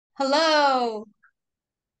Hello.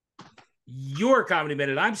 Your Comedy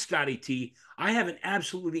Minute. I'm Scotty T. I have an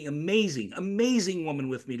absolutely amazing woman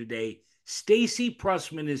with me today. Stacey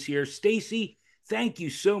Prussman is here. Stacey, thank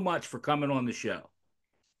you so much for coming on the show.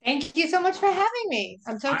 Thank you so much for having me.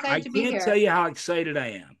 I'm so I excited to be can't tell here. you how excited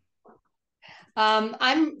I am.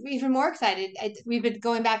 I'm even more excited. We've been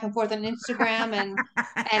going back and forth on Instagram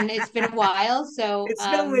and it's been a while. So It's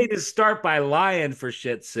no way to start by lying, for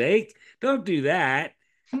shit's sake. Don't do that.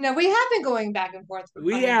 no, we have been going back and forth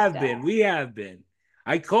We on have Insta. been. We have been.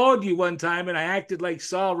 I called you one time and I acted like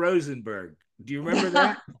Saul Rosenberg. Do you remember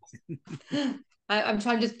that? I'm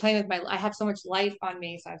trying just playing with my. I have so much light on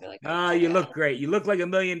me, so I feel like Oh, you look great. You look like a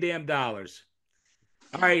million damn dollars.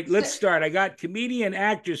 All right, so, let's start. I got comedian,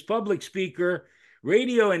 actress, public speaker,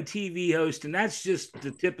 radio and TV host, and that's just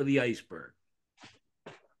the tip of the iceberg.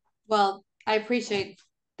 well, I appreciate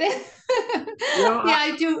that. Well, Yeah,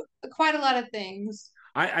 I do quite a lot of things.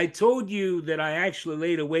 I told you that I actually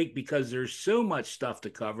laid awake because there's so much stuff to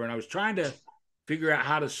cover, and I was trying to figure out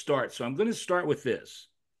how to start. So I'm going to start with this.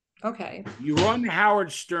 Okay. You were on the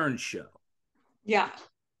Howard Stern show. Yeah.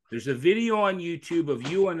 There's a video on YouTube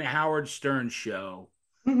of you on the Howard Stern show,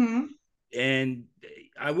 Hmm. and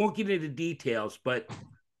I won't get into details, but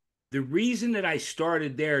the reason that I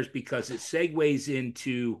started there is because it segues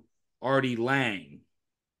into Artie Lang.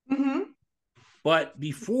 Hmm. But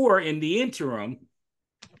before, in the interim,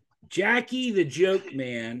 Jackie the Joke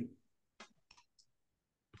Man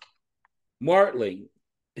Martling.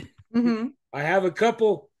 Hmm. I have a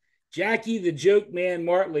couple Jackie the Joke Man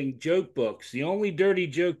Martling joke books, the only dirty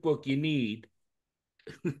joke book you need.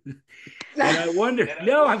 And I wonder,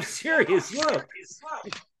 no, I'm serious. Look,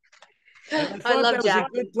 and I I thought love that was a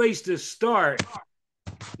good Jackie. place to start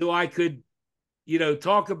so I could,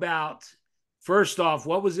 talk about first off,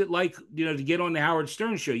 what was it like, to get on the Howard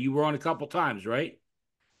Stern show? You were on a couple times, right?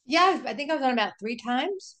 Yeah, I think I was on about three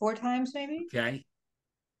times, four times maybe. Okay.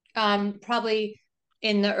 Probably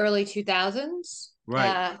in the early 2000s,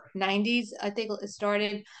 Right. 90s, I think it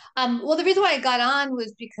started. Well, the reason why I got on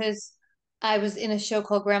was because I was in a show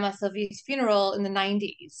called Grandma Sylvie's Funeral in the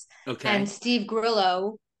 90s, and Okay. Steve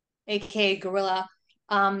Grillo, aka Gorilla,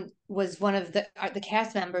 was one of the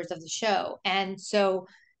cast members of the show, and so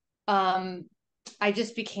um, I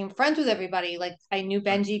just became friends with everybody. Like I knew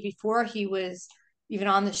Right. Benji before he was even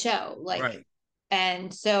on the show. Like, Right.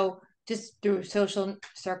 and so just through social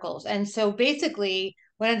circles. And so basically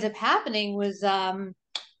what ends up happening was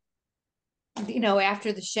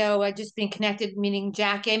after the show, I just been connected, meaning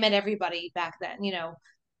Jackie. I met everybody back then,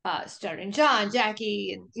 starting John,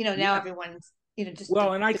 Jackie, and now Yeah. everyone's, just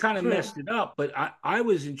Well, and I the kind of crew. messed it up, but I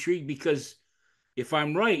was intrigued because if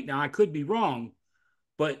I'm right, now I could be wrong,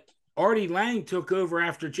 but Artie Lang took over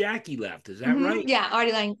after Jackie left. Is that right? Yeah,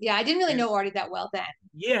 Artie Lang. Yeah, I didn't really And know Artie that well then,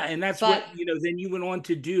 yeah, and that's what, but then you went on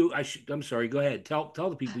to do. I'm sorry, go ahead. Tell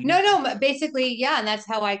the people you. no, basically, yeah, and that's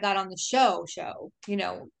how I got on the show,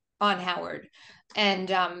 on Howard. And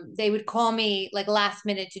they would call me like last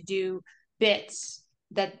minute to do bits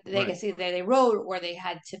that they Right. guess either they wrote or they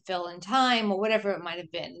had to fill in time or whatever it might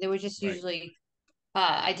have been. They were just Right. usually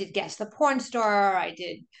I did Guess the Porn Star, I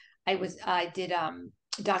did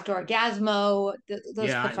Dr. Orgasmo, those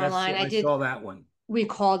Yeah, clips online. I saw that one. We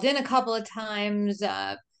called in a couple of times.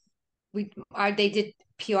 They did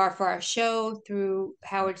PR for our show through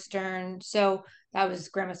Howard Stern. So that was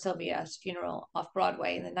Grandma Sylvia's funeral off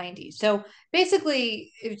Broadway in the 90s. So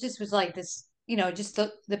basically it just was like this, just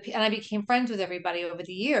and I became friends with everybody over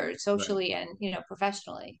the years, Right. socially and,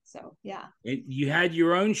 professionally. So yeah. And you had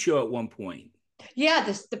your own show at one point. Yeah,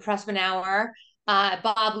 the Pressman Hour.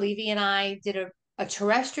 Bob Levy and I did a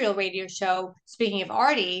terrestrial radio show. Speaking of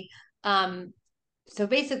Artie, so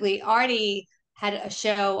basically Artie had a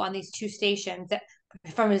show on these two stations that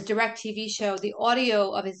from his direct TV show, the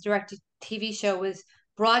audio of his direct TV show was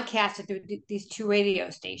broadcasted through these two radio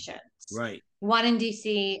stations, Right. one in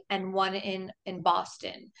DC and one in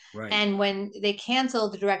Boston. Right. And when they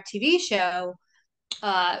canceled the direct TV show,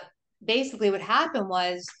 uh, basically what happened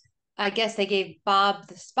was I guess they gave Bob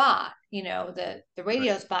the spot, the Right.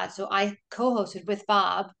 radio spot. So I co-hosted with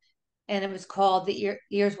Bob, and it was called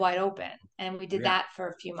Ears Wide Open, and we did Yeah. that for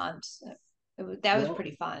a few months. That was Well,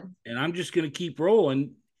 pretty fun. and I'm just going to keep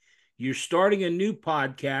rolling. You're starting a new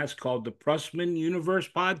podcast called the Prussman Universe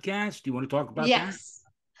Podcast. Do you want to talk about that? Yes,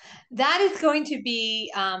 that is going to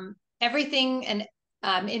be everything and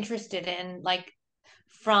I'm interested in, like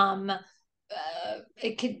from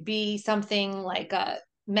it could be something like a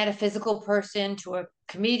metaphysical person to a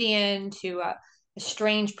comedian to a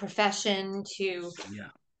strange profession to Yeah.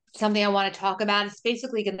 something I want to talk about. It's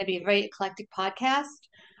basically going to be a very eclectic podcast.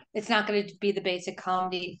 It's not going to be the basic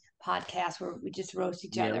comedy podcast where we just roast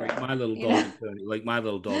each Yeah, other, like and my little dog and Pony, like my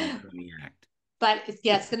little dog and pony act. but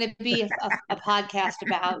yeah, it's going to be a podcast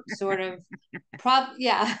about sort of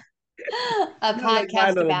yeah, a Not like my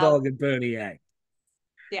podcast little about dog and pony act.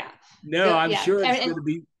 yeah, No, I'm yeah, sure it's and going to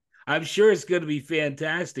be. I'm sure it's going to be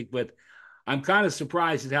fantastic. But I'm kind of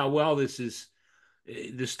surprised at how well this is.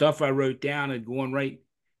 The stuff I wrote down and going right.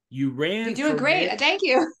 You you're ran doing for great. mayor. Thank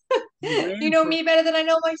you. You You ran know for me better than I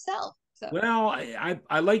know myself. So Well,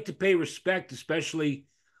 I like to pay respect, especially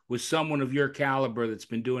with someone of your caliber that's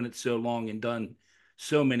been doing it so long and done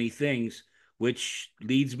so many things, which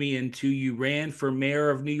leads me into you ran for mayor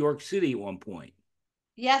of New York City at one point.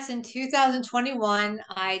 yes, in 2021,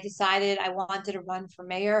 I decided I wanted to run for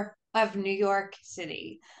mayor of New York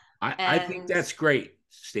City. I think And that's great,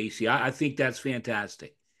 Stacey. I think that's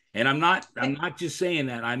fantastic. And I'm not just saying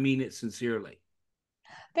that. I mean it sincerely.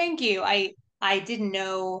 thank you. I didn't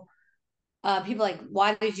know people like,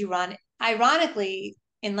 why did you run? Ironically,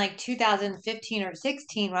 in like 2015 or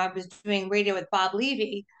 16, when I was doing radio with Bob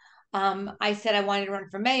Levy, I said I wanted to run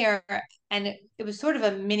for mayor, and it was sort of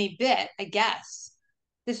a mini bit, I guess.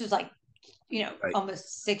 This was like, Right,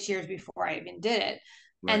 almost 6 years before I even did it.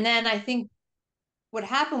 And right. then I think what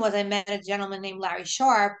happened was I met a gentleman named Larry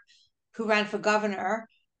Sharp who ran for governor,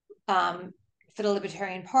 um, for the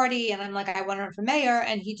Libertarian Party, and I'm like, I want to run for mayor,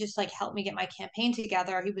 and he just like helped me get my campaign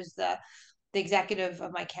together. He was the executive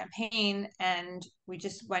of my campaign, and we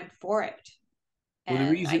just went for it, Well, the and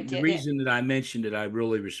I reason the did it. reason that I mentioned it, I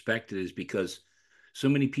really respect it, is because so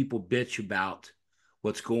many people bitch about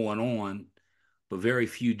what's going on, but very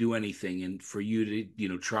few do anything. And for you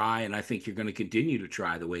to, try, and I think you're going to continue to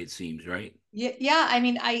try the way it seems, right? Yeah, yeah. I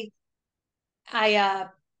mean, I I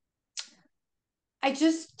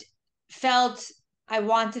just felt I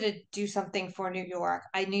wanted to do something for New York.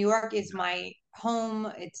 New York is my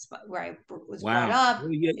home. It's where I was brought Wow. up. Well,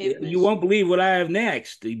 It you was won't believe what I have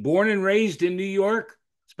next. Born and raised in New York,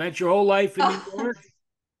 spent your whole life in New oh, York.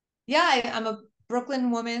 yeah, I'm a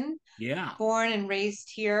Brooklyn woman, Yeah, born and raised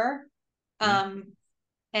here. yeah, Um,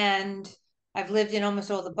 and I've lived in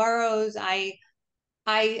almost all the boroughs.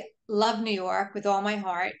 I love New York with all my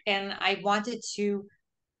heart, and I wanted to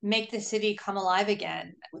make the city come alive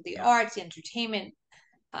again with the yeah, arts, the entertainment,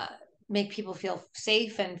 uh, make people feel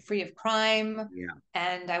safe and free of crime. yeah,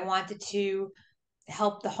 And I wanted to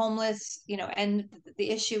help the homeless, and the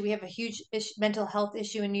issue. We have a huge mental health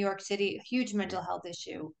issue in New York City, a huge yeah. mental health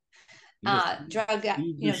issue, Yes,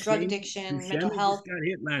 Steve drug Buscemi, addiction, mental Buscemi just health. got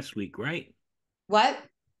hit last week, right? What?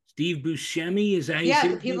 Steve Buscemi, is that how you say Yeah,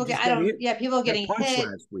 his name? Just I got don't, hit, yeah, people are got getting punched hit.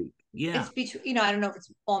 last week. Yeah, It's between, I don't know if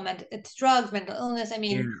it's all mental, it's drugs, mental illness. I yeah,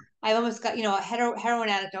 mean, I almost got, a heroin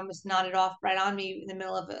addict almost nodded off right on me in the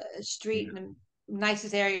middle of a street yeah. in the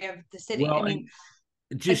nicest area of the city. I Well, mean, and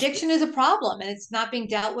just addiction is a problem and it's not being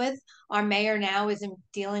dealt with. Our mayor now isn't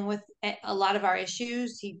dealing with a lot of our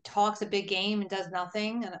issues. He talks a big game and does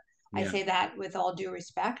nothing. And I yeah, say that with all due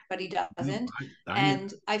respect, but he no, doesn't. I know.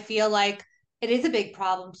 And I feel like it is a big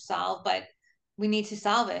problem to solve, but we need to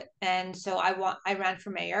solve it. And so I ran for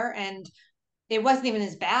mayor, and it wasn't even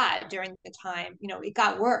as bad during the time. It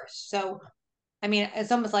got worse. So I mean,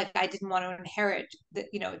 it's almost like I didn't want to inherit that.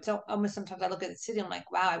 It's almost sometimes I look at the city, I'm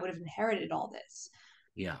like, wow, I would have inherited all this.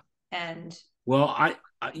 Yeah. And Well, I'm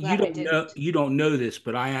you glad I don't know didn't. you don't know this,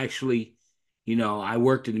 but I actually, I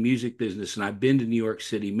worked in the music business and I've been to New York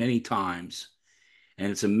City many times,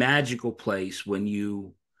 and it's a magical place when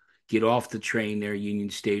you get off the train there, Union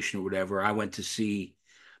Station or whatever. I went to see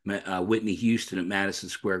Whitney Houston at Madison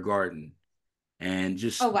Square Garden, and Oh,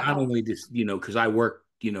 just not wow. only just because I work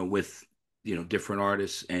with different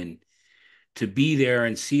artists, and to be there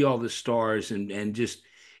and see all the stars, and just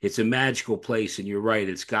it's a magical place. And you're right,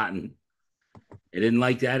 it didn't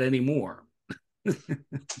like that anymore.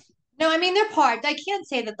 No, I mean, they're parts. I can't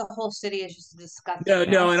say that the whole city is just a No,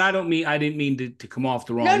 disgusting no, and mess. I didn't mean to come off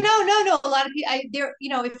the No, wrong. no, no, no. A lot of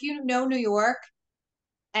people, if you know New York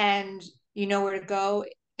and you know where to go,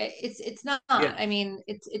 it's not. Yeah, I mean,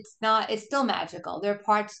 it's not. It's still magical. There are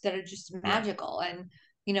parts that are just yeah. magical, and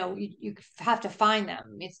you have to find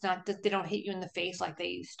them. It's not that they don't hit you in the face like they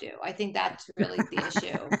used to. I think that's really the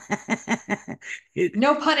issue. it,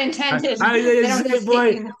 No pun intended. They don't say, just hit you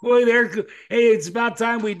boy, in the. boy, there. Hey, it's about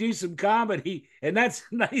time we do some comedy, and that's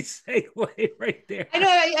a nice segue right there. I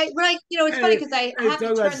know. It's funny because I have to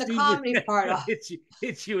Talk about turn the Steve comedy part off.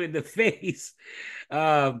 hit you in the face.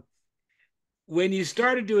 Um, when you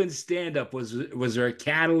started doing stand up, was there a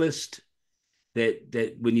catalyst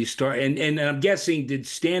that when you start, and I'm guessing, did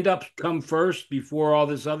stand up come first before all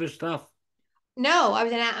this other stuff? No, I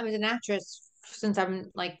was an actress since I'm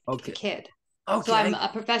like a Okay. kid. So I'm Okay. a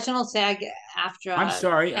professional SAG I'm after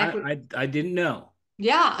sorry. act. I didn't know.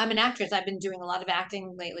 Yeah, I'm an actress. I've been doing a lot of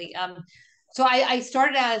acting lately. So I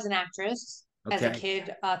started out as an actress as a Okay.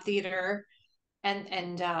 kid, theater,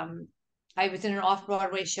 and I was in an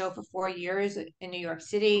off-Broadway show for 4 years in New York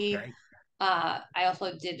City. Okay. I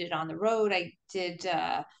also did it on the road. I did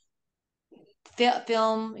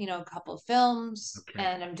film, a couple of films, Okay.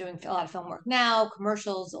 and I'm doing a lot of film work now,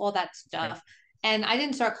 commercials, all that Okay. stuff. And I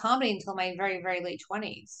didn't start comedy until my very, very late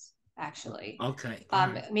 20s, actually. Okay. All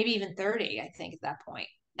right. Maybe even 30, I think, at that point.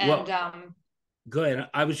 And Well, go ahead.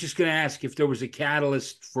 I was just going to ask if there was a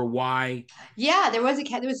catalyst for why. yeah, there was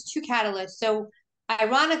two catalysts. So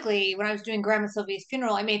ironically, when I was doing Grandma Sylvia's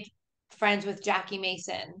funeral, I made friends with Jackie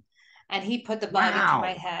Mason, and he put the bug into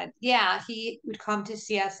my Wow. head. Yeah, he would come to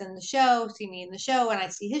see us in the show, see me in the show, and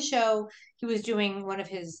I'd see his show. He was doing one of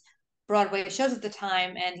his Broadway shows at the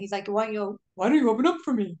time, and he's like, why don't you open up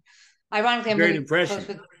for me?" Ironically, I'm Great really close impression.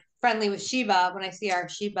 with friendly with Sheba when I see our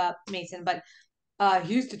Sheba Mason, but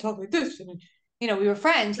he used to talk like this, and we were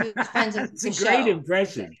friends. He was friends of It's a the great show, per se.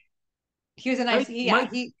 impression. He was a nice, Mike, yeah,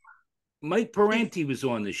 Mike, Mike he's, Parenti was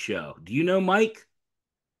on the show. Do you know Mike?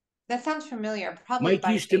 that sounds familiar, probably Mike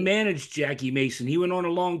by used to face. manage Jackie Mason. He went on a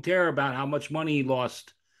long tear about how much money he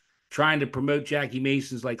lost trying to promote Jackie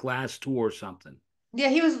Mason's like last tour or something. Yeah,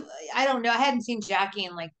 he was, I don't know. I hadn't seen Jackie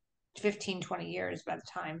in like 15, 20 years by the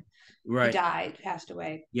time he Right. died, passed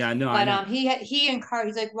away. Yeah, I know. I But know. he encouraged,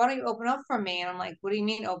 he's like, why don't you open up for me? And I'm like, what do you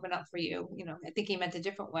mean open up for you? I think he meant a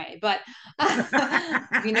different way. But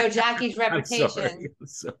Jackie's I'm sorry. reputation. I'm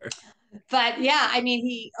sorry. But yeah, I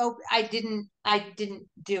mean, I didn't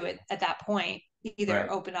do it at that point either. Right.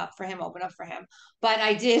 Open up for him. But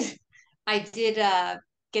I did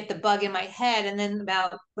get the bug in my head, and then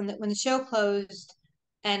about when the show closed,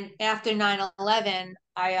 and after 9/11,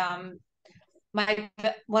 I my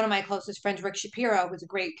one of my closest friends, Rick Shapiro, who's a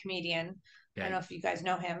great comedian. I don't know Okay. if you guys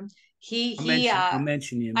know him. He I'll he mention. I'll uh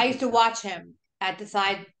mention I him. used to watch him at the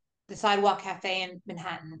Sidewalk Cafe in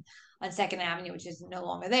Manhattan on Second Avenue, which is no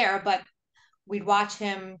longer there, but we'd watch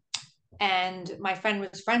him, and my friend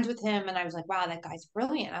was friends with him, and I was like, wow, that guy's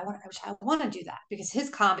brilliant. I want to do that, because his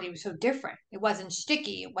comedy was so different. It wasn't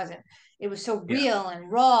sticky. It was so Yeah. real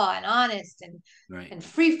and raw and honest Right. and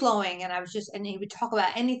free flowing. And he would talk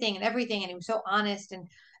about anything and everything, and he was so honest,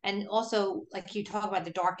 and also, like, you talk about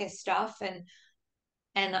the darkest stuff, and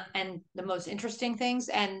the most interesting things.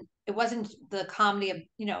 And it wasn't the comedy of,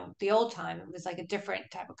 the old time. It was like a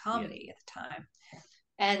different type of Yeah. comedy at the time.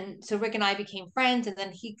 And so Rick and I became friends, and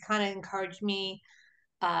then he kind of encouraged me,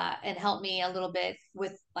 and helped me a little bit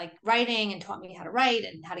with like writing, and taught me how to write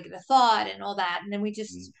and how to get a thought and all that. And then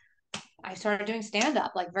Mm. I started doing stand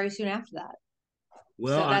up like very soon after that.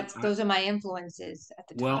 Well, So those are my influences at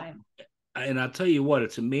the well, time. and I'll tell you what.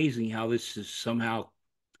 It's amazing how this is somehow.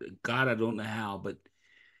 God, I don't know how, but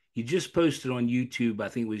you just posted on YouTube. I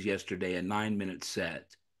think it was yesterday a 9 minute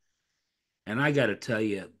set, and I got to tell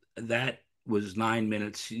you that was 9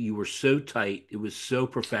 minutes. You were so tight. It was so Thank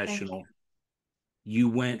you. professional. You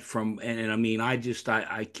went from, and I mean, I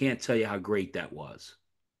can't tell you how great that was.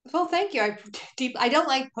 Well, thank you. I don't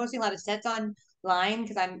like posting a lot of sets online,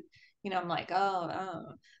 because I'm like, oh.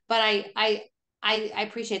 But I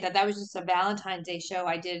appreciate that. That was just a Valentine's Day show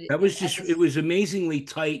I did That was at just, it this. was amazingly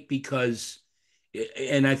tight because,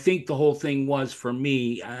 and I think the whole thing was for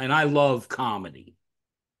me, and I love comedy.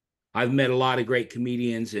 I've met a lot of great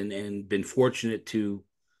comedians and been fortunate to,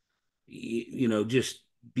 just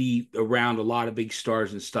be around a lot of big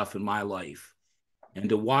stars and stuff in my life. And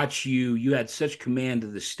to watch you, you had such command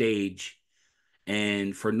of the stage.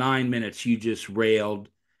 And for 9 minutes, you just railed.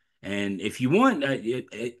 And if you want, do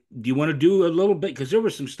you want to do a little bit? Because there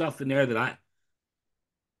was some stuff in there that I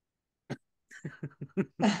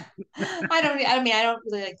don't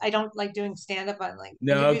really like, I don't like doing stand up on like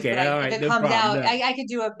no, interviews, but okay, all if right, it no comes problem. out, No, I could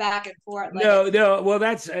do a back and forth. Like, no. Well,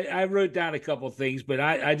 I wrote down a couple of things, but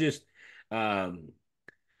I just, um,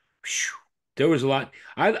 phew, there was a lot.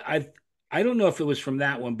 I don't know if it was from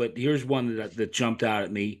that one, but here's one that jumped out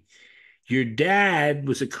at me. Your dad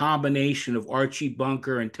was a combination of Archie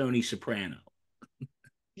Bunker and Tony Soprano.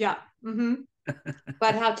 yeah.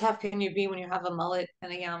 But how tough can you be when you have a mullet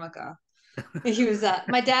and a yarmulke?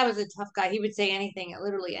 My dad was a tough guy. He would say anything,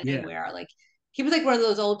 literally Yeah. anywhere. Like, he was like one of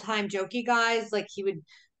those old time jokey guys. Like, he would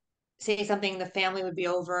say something, the family would be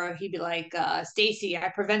over. He'd be like, Stacey, I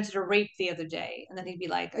prevented a rape the other day. And then he'd be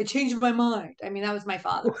like, I changed my mind. I mean, that was my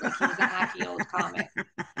father. Like, he was a hacky old comic.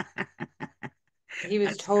 He was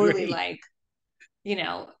That's totally great. like,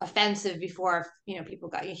 offensive before, people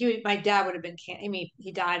got, my dad would have been, I mean,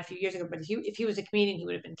 he died a few years ago, but if he was a comedian, he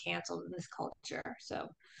would have been canceled in this culture. So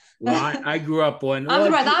Well, I grew up on, I'm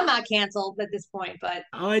surprised I'm not canceled at this point, but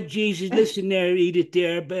oh, Jesus, listen there, eat it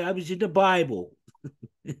there, but I was in the Bible.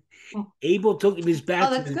 Abel took his oh, back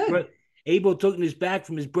from that's his good. brother. Abel took his back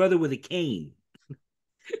from his brother with a cane.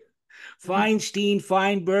 Feinstein,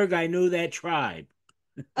 Feinberg, I know that tribe.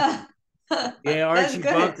 Yeah, That's Archie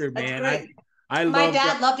good. Bunker, That's man. great. I My loved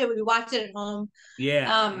dad loved it. We watched it at home.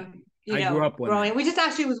 yeah, I grew up on that. Growing. We just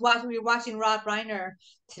actually we were watching Rob Reiner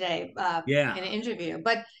today, Yeah. in an interview.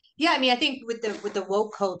 But yeah, I mean, I think with the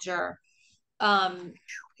woke culture, um,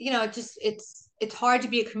 it's hard to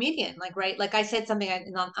be a comedian, like, right? Like I said something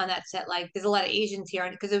on that set, like there's a lot of Asians here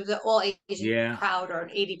because it was an all Asian Yeah. crowd, or an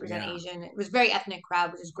 80% Yeah. Asian. It was a very ethnic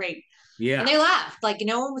crowd, which is great. And Yeah. they laughed, like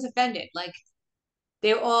no one was offended. Like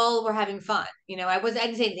they all were having fun. I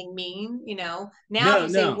didn't say anything mean. Now if No, you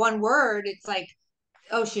say no. one word, it's like,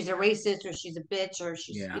 oh, she's a racist, or she's a bitch, or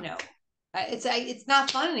she's, Yeah. it's not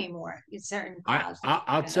fun anymore in certain crowds, like you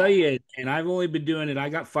I'll pointed tell out. you, and I've only been doing it. I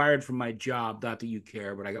got fired from my job. Not that you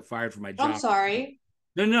care, but I got fired from my I'm job. sorry.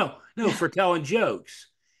 No, no, no, for telling jokes.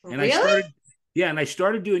 And I Really? started, yeah, and I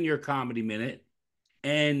started doing your comedy minute.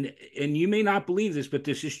 And you may not believe this, but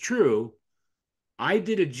this is true. I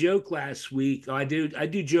did a joke last week. I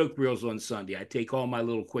do joke reels on Sunday. I take all my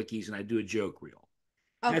little quickies and I do a joke reel.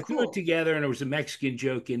 And Oh, I threw it cool. together, and there was a Mexican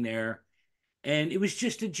joke in there, and it was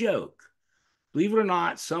just a joke. Believe it or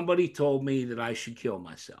not, somebody told me that I should kill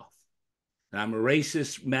myself. I'm a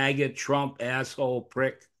racist, MAGA, Trump, asshole,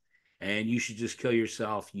 prick, and you should just kill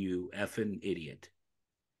yourself, you effing idiot.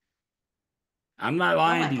 I'm not Oh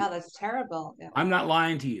lying my to you. God, that's terrible. Yeah. I'm not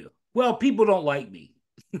lying to you. Well, people don't like me.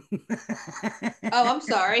 Oh, I'm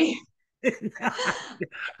sorry. I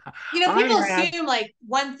People have assume like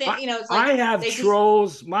one thing, I, it's like I have they just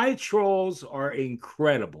trolls. My trolls are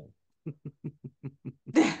incredible.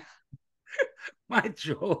 My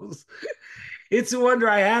trolls. It's a wonder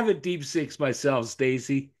I haven't deep six myself,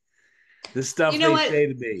 Stacey. The you stuff know they what? say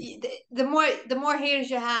to me. The more haters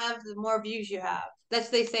you have, the more views you have. That's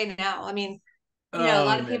what they say now. I mean, a Oh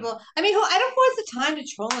lot of no. people. I mean, I don't know who has the time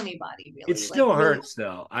to troll anybody, It really. Like, still really. hurts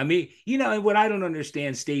though. I mean, and what I don't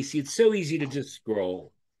understand, Stacey, it's so easy to just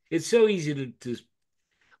scroll. It's so easy to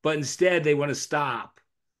but instead they want to stop.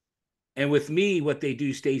 And with me, what they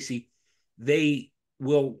do, Stacey, they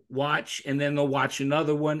will watch and then they'll watch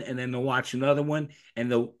another one and then they'll watch another one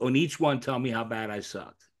and they'll on each one tell me how bad I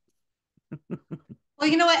suck. Well,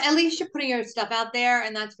 you know what? At least you're putting your stuff out there,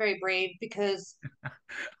 and that's very brave because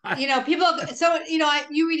I, people. So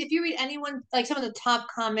you read if you read anyone, like some of the top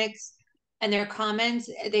comics and their comments,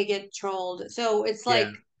 they get trolled. So it's yeah, like,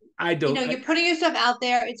 I don't. you're putting your stuff out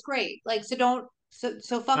there. It's great. Like, so don't.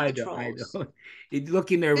 So fuck I the don't. I trolls. don't.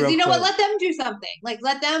 Look in there Because real you know what? close. Let them do something. Like,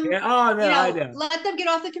 let them, Yeah. Oh no, I know. let them get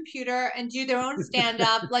off the computer and do their own stand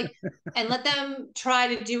up. Like, and let them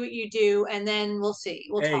try to do what you do, and then we'll see.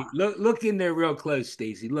 We'll Hey, talk. look in there real close,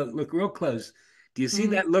 Stacy. Look real close. Do you see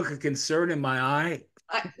Hmm. that look of concern in my eye?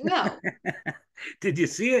 No. Did you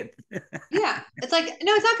see it? Yeah, it's like,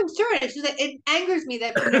 no, it's not concern. It's just that it angers me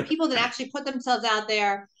that people that actually put themselves out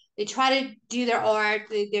there, they try to do their art,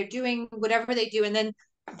 they're doing whatever they do, and then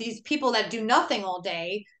these people that do nothing all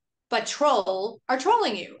day but troll are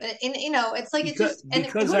trolling you, and it's like, it's because just, and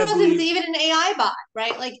because who I knows if it's believe even an AI bot,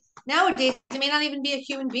 right? Like nowadays, it may not even be a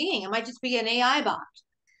human being; it might just be an AI bot.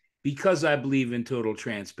 because I believe in total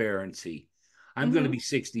transparency. I'm going to Hmm. be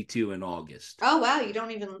 62 in August. Oh wow, you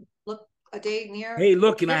don't even look a day near Hey,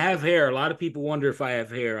 look, and I have 50. hair. A lot of people wonder if I have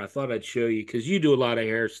hair. I thought I'd show you because you do a lot of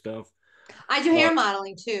hair stuff. I do Uh, hair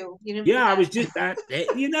modeling too. You didn't yeah, put I that. was just that.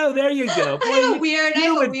 There you go. Boy, I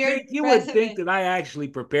you have a would weird think resume. that I actually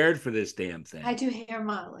prepared for this damn I thing. do hair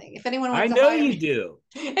modeling. If anyone I wants to know hire you me, do.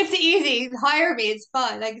 it's easy. Hire me. It's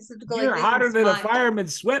fun. I just have to go like You're this and hotter than a smile.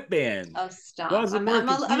 fireman's sweatband. Oh, stop. Doesn't work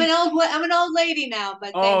if you. I'm an old lady now,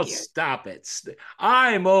 but Oh, thank you. stop it.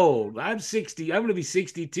 I'm old. I'm 60. I'm going to be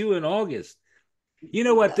 62 in August. You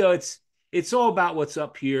know what, though? It's all about what's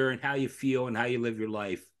up here and how you feel and how you live your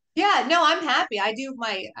life. Yeah, no, I'm happy. I do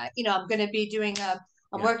I'm going to be doing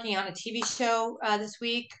I'm Yeah. working on a TV show this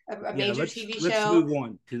week, a Yeah. major Let's TV let's show. move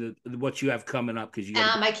on to what you have coming up because you got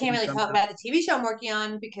a big I can't thing really coming talk up. about the TV show I'm working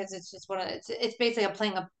on because it's just it's basically I'm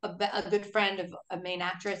playing a good friend of a main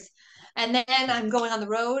actress, and then I'm going on the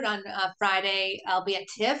road on Friday. I'll be at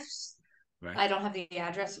Tiff's. Right. I don't have the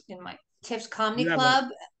address in my Tiff's Comedy You have a Club.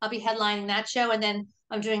 I'll be headlining that show, and then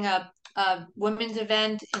I'm doing a women's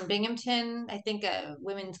event in Binghamton. I think a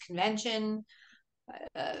women's convention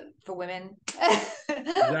for women.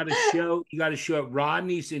 you got a show. You got a show at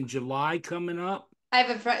Rodney's in July coming up. I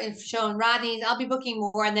have a show in Rodney's. I'll be booking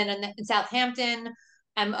more, and then in Southampton,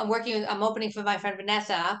 I'm working. I'm opening for my friend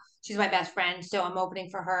Vanessa. She's my best friend, so I'm opening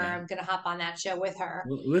for her. Okay. I'm gonna hop on that show with her.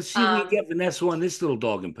 Well, let's see if we can Um, get Vanessa on this little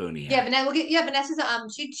dog and pony yeah, act. Yeah, Vanessa's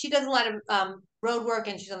she does a lot of road work,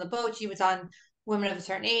 and she's on the boat. She was on Women of a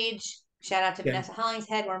Certain Age. Shout out to Okay. Vanessa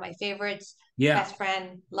Hollingshead, one of my favorites. Yeah. Best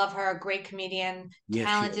friend, love her, great comedian, Yes,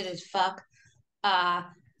 she talented is. as fuck. Uh,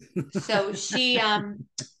 so she's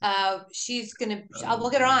gonna Oh we'll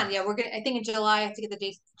get her man. on. Yeah, we're gonna I think in July, I have to get the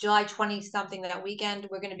dates, July 20 something that weekend.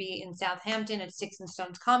 We're gonna be in Southampton at Sticks and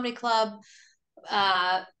Stones Comedy Club.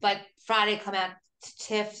 But Friday come out to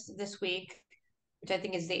Tiff's this week, which I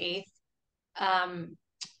think is the 8th. Um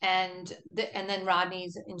and then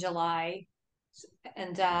Rodney's in July.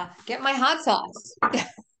 And get my hot sauce.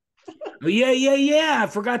 Oh yeah, yeah, yeah. I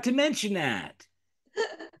forgot to mention that.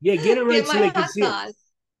 Yeah, get it right Get so my they can hot see it. sauce.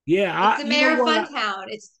 Yeah, It's the you know mayor of what? Funtown.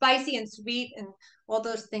 It's spicy and sweet and all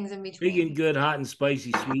those things in Big and between. good, hot and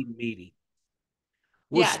spicy, sweet and meaty.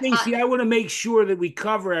 Well, Yeah, it's Stacey, hot. I want to make sure that we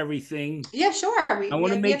cover everything. Yeah, sure. I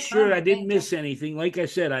want to We make have sure time, I I didn't think. miss anything. Like I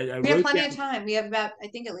said, I We have wrote plenty of down. time. We have about, I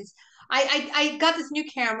think at least. I got this new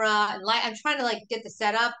camera and I'm trying to like get the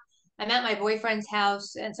setup. I'm at my boyfriend's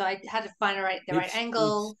house, and so I had to find the right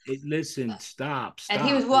angle. Listen, stop, And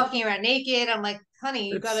he was stop. walking around naked. I'm like, honey,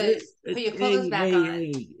 you That's gotta it. put your clothes Hey, back hey, on.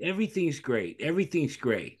 hey. Everything's great. Everything's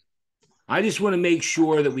great. I just want to make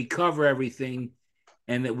sure that we cover everything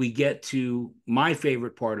and that we get to my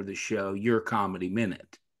favorite part of the show, your comedy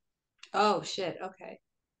minute. Oh shit. Okay.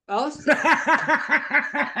 Oh snap.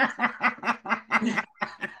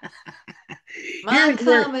 My here's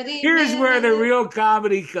where comedy here's where the minute. real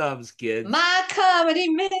comedy comes, kids. My comedy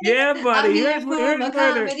minute. Yeah, I'm buddy. here for Here's my where the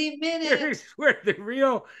comedy minute. here's where the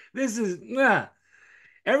real this is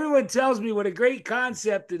everyone tells me what a great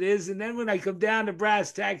concept it is, and then when I come down to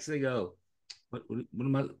brass tacks, they go, what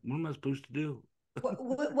am I supposed to do? What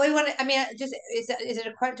do you want to, I mean, just is it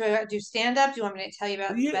a question? Do I do stand up? Do you want me to tell you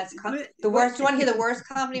about the Yeah, best, the what? worst? Do you want to hear the worst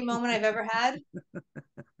comedy moment I've ever had?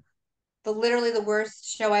 Literally the worst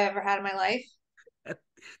show I ever had in my life.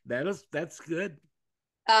 That's good.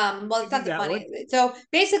 Well, it's Give me not the that one. funny. So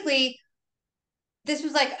basically, this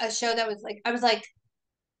was like a show that was like, I was like,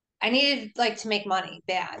 I needed like to make money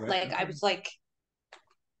bad. Right. Like I Okay. was like,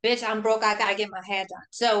 bitch, I'm broke. I gotta get my hair done.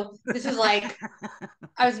 So this was like,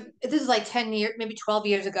 this is like 10 years, maybe 12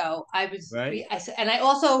 years ago. Right. And I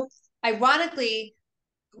also, ironically,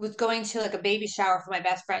 was going to like a baby shower for my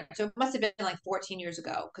best friend. So it must have been like 14 years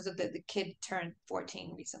ago because of the kid turned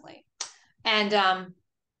 14 recently. And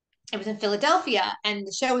it was in Philadelphia, and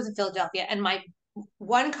the show was in Philadelphia. And my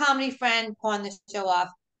one comedy friend pawned the show off.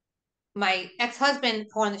 My ex-husband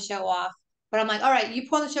pawned the show off. But I'm like, all right, you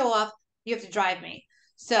pawn the show off, you have to drive me.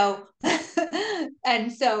 So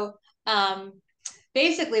and so um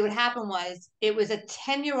basically what happened was it was a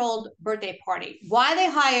 10-year-old birthday party. Why they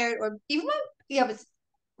hired, or even yeah, but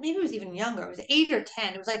maybe it was even younger. It was 8 or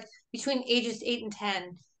 10. It was like between ages 8 and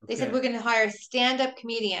 10. They said Okay. we're going to hire a stand-up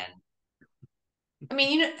comedian. I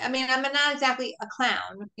mean, I mean, I'm not exactly a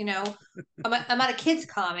clown. I'm not a kids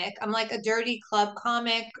comic. I'm like a dirty club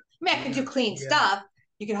comic. I mean, I can Yeah. do clean Yeah. stuff.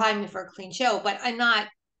 You could hire me for a clean show, but I'm not.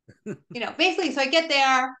 Basically. So I get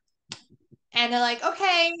there, and they're like,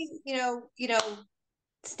 okay,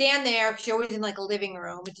 stand there because you're always in like a living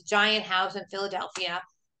room. It's a giant house in Philadelphia.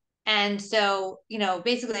 And so,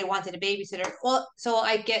 basically I wanted a babysitter. Well, so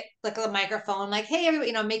I get like a microphone, like, hey,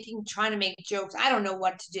 everybody, trying to make jokes. I don't know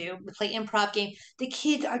what to do. We play improv game. The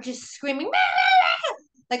kids are just screaming,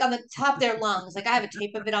 like on the top of their lungs. Like I have a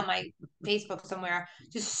tape of it on my Facebook somewhere,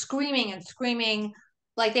 just screaming and screaming.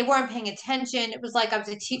 Like they weren't paying attention. It was like I was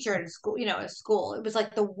a teacher at a school, at a school. It was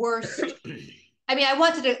like the worst. I mean, I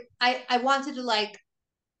wanted to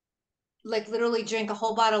like literally drink a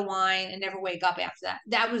whole bottle of wine and never wake up after that.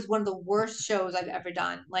 That was one of the worst shows I've ever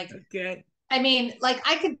done. Like, Okay. I mean, like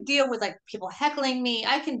I could deal with like people heckling me.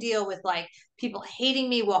 I can deal with like people hating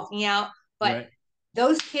me walking out, but Right.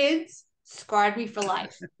 those kids scarred me for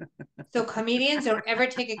life. So comedians don't ever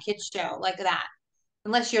take a kid's show like that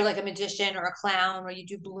unless you're like a magician or a clown or you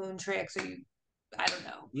do balloon tricks or I don't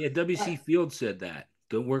know. Yeah. W.C. But Field said that.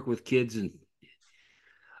 Don't work with kids and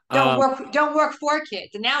don't um. work for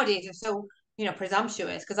kids. And nowadays they're so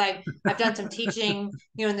presumptuous because I've done some teaching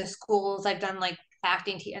in the schools. I've done like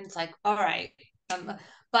acting and it's like all right.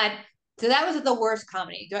 But so that was the worst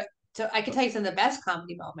comedy. So I can tell you some of the best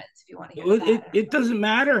comedy moments if you want to hear that. It doesn't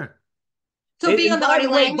matter. So being And on the Artie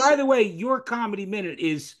Lang by the way, your comedy minute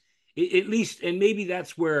is at least, and maybe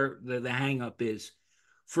that's where the hang up is.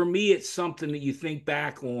 For me, it's something that you think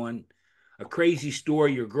back on a crazy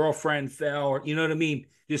story, your girlfriend fell, or you know what I mean?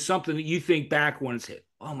 Just something that you think back when it's hit.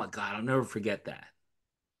 Oh my God, I'll never forget that.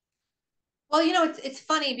 Well, it's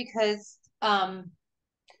funny because when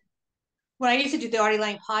I used to do the Artie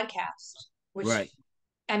Lang podcast, which Right,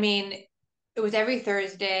 I mean, it was every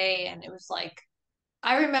Thursday, and it was like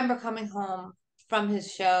I remember coming home from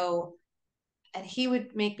his show, and he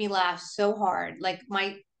would make me laugh so hard, like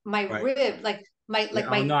my right. rib, Yeah.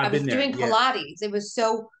 Oh no, I I've was been there. doing Yeah, Pilates. It was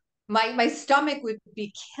so my stomach would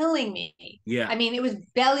be killing me. yeah. I mean, it was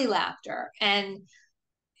belly laughter, and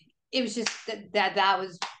it was just that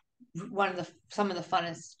was one of the some of the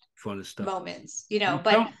funnest Fun stuff. moments, You but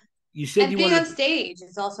tell. You said and you being on wanted. stage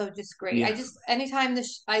is also just great. I Yeah. just anytime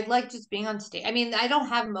I like just being on stage. I mean, I don't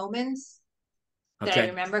have moments that I Okay.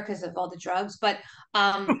 remember because of all the drugs, but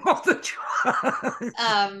um All the drugs.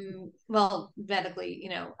 well, medically,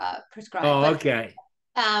 prescribed, Oh, okay.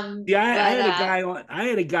 Yeah, I but had a guy on. I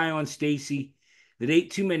had a guy on Stacey that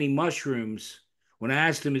ate too many mushrooms. When I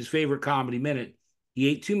asked him his favorite comedy minute, he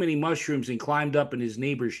ate too many mushrooms and climbed up in his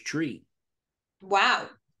neighbor's tree. wow,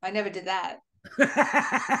 I never did that.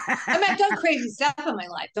 I mean, I've done crazy stuff in my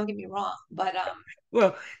life, don't get me wrong, but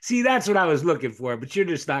Well, see, that's what I was looking for, but you're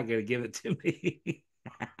just not going to give it to me.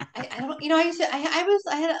 I don't, I used to I was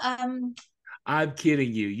I had I'm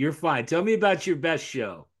kidding you. You're fine. Tell me about your best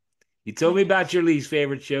show. You oh told my me gosh. about your least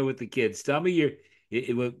favorite show with the kids. Tell me it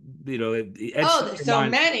etched Oh, in there's your so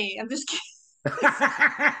mind. many. I'm just kidding.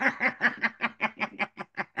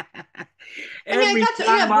 I mean, I Every got to,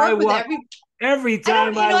 time I've I worked with walk, every every I don't,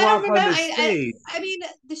 time I I don't walk on remember. the stage, I mean,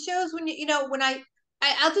 the shows when when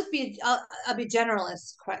I'll just be, I'll be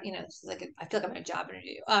generalist. This is like I feel like I'm in a job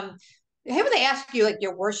interview. Hey, when they ask you like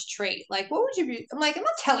your worst trait, like what would you be? I'm like, I'm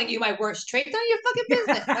not telling you my worst trait. None of your fucking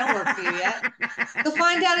business. I don't work for you yet. You'll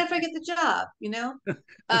find out if I get the job.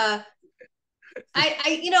 Uh,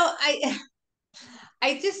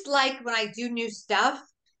 I just like when I do new stuff.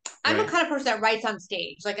 I'm a right, kind of person that writes on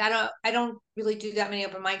stage. Like I don't really do that many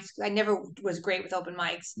open mics. I never was great with open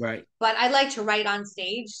mics, right, but I like to write on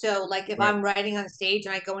stage. So like if right, I'm writing on stage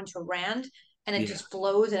and I go into a rant and it yeah, just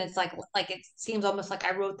flows and it's like it seems almost like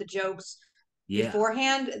I wrote the jokes yeah,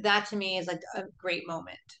 beforehand, that to me is like a great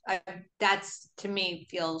moment. That's to me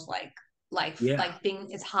feels like life, yeah. like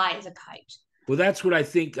being as high as a kite. Well, that's what I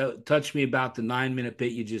think touched me about the 9 minute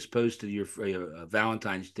bit you just posted your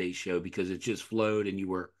Valentine's Day show because it just flowed and you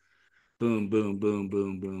were boom, boom, boom,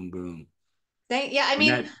 boom, boom, boom, Yeah, I and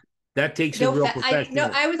mean, that takes a no real fat. I no,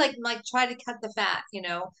 professional. I always like try to cut the fat.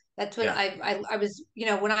 That's what Yeah, I was.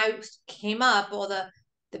 When I came up, all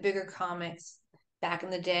the bigger comics back in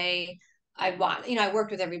the day, I want. I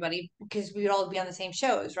worked with everybody because we would all be on the same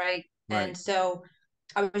shows, right? right. And so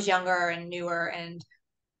I was younger and newer, and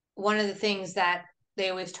one of the things that they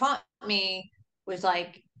always taught me was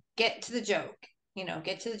like get to the joke.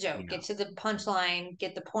 Get to the joke, Yeah. get to the punchline,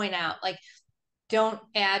 get the point out. Like, don't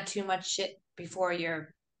add too much shit before Yeah,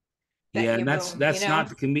 your and that's boom. that's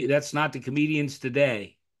not that's not the comedians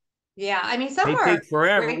today. Yeah, I mean, some They are take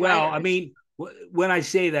forever. great Well, I writers. mean, when I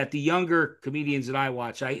say that, the younger comedians that I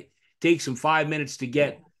watch, I takes them 5 minutes to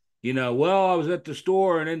get, well, I was at the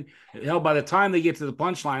store, and then hell, by the time they get to the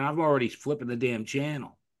punchline, I'm already flipping the damn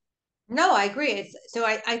channel. No, I agree.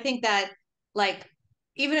 I think that like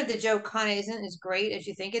even if the joke kind of isn't as great as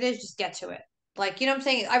you think it is, just get to it. Like, you know what I'm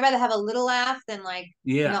saying? I'd rather have a little laugh than like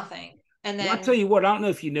Yeah. nothing. And Well, I'll tell then you what, I don't know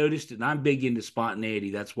if you noticed it, and I'm big into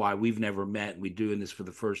spontaneity. That's why we've never met. And we're doing this for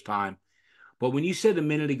the first time. But when you said a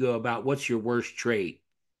minute ago about what's your worst trait,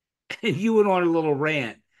 and you went on a little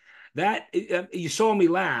rant, that you saw me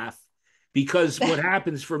laugh because what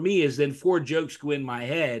happens for me is then four jokes go in my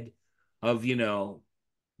head of,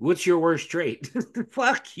 what's your worst trait?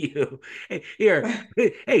 Fuck you. Hey, here,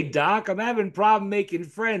 hey, Doc, I'm having a problem making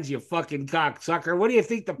friends, you fucking cocksucker. What do you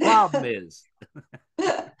think the problem is?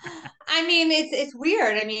 I mean, it's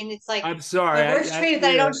weird. I mean, it's like I'm sorry. my worst trait is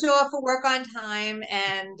that I Yeah. don't show up for work on time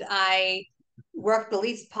and I work the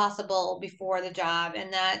least possible before the job,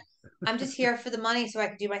 and that I'm just here for the money so I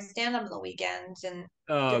can do my stand up on the weekends and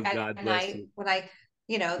Oh, at God bless night you. when that's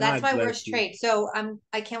God my bless worst you. trait. So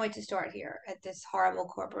I can't wait to start here at this horrible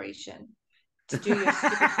corporation to do your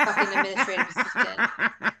stupid fucking administrative assistant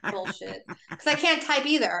bullshit because I can't type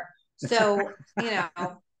either. So,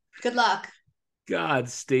 good luck. God,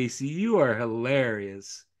 Stacey, you are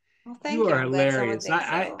hilarious. Well, You thank you. are I'm glad someone hilarious. thinks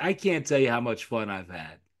so. I can't tell you how much fun I've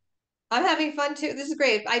had. I'm having fun too. This is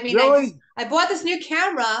great. I mean, Really? I bought this new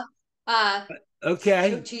camera uh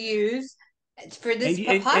Okay. to use for And this you-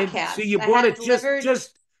 and so podcast. you I bought had it it delivered.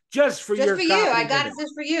 just for Just your for you. I comedy got it minute.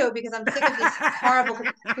 just for you because I'm sick of this horrible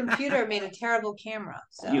computer made a terrible camera.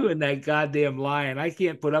 You So and that goddamn lion. I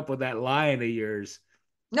can't put up with that lion of yours.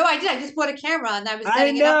 no, I did. I just bought a camera and I was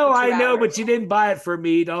setting it up for two I know, hours. but you didn't buy it for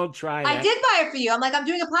me. Don't try I that. did buy it for you. I'm like, I'm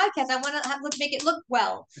doing a podcast. I want to make it look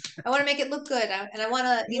well. I want to make it look good, and I want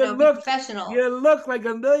to, You be look, professional. you look like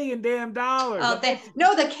a million damn dollars.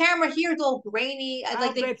 No, the camera here is all grainy. I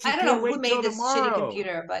bet you I don't can't know who wait till made this shitty tomorrow.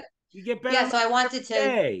 computer, but You get better yeah. So luck I the wanted next to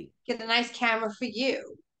day. get a nice camera for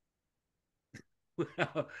you.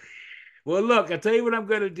 Well, look, I'll tell you what I'm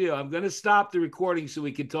going to do. I'm going to stop the recording so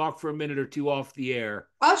we can talk for a minute or two off the air.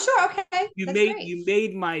 Oh, sure. Okay, that's great. You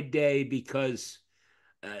made my day because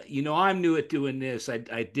I'm new at doing this. I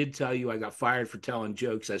did tell you I got fired for telling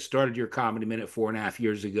jokes. I started your Comedy Minute 4.5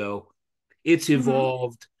 years ago. It's Hmm.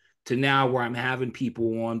 evolved to now where I'm having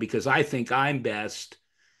people on because I think I'm best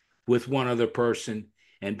with one other person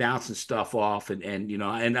and bouncing stuff off. And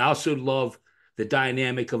I also love the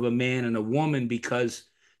dynamic of a man and a woman because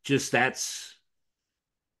just that's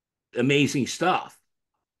amazing stuff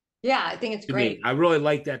Yeah, I think it's to me. great. I really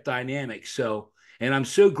like that dynamic. So, and I'm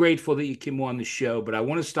so grateful that you came on the show, but I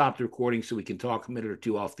want to stop the recording so we can talk a minute or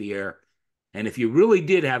two off the air. And if you really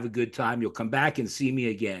did have a good time, you'll come back and see me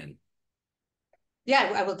again.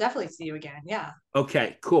 Yeah, I will definitely see you again. Yeah.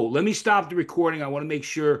 Okay, cool. Let me stop the recording. I want to make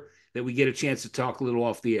sure that we get a chance to talk a little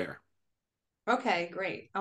off the air. Okay, great.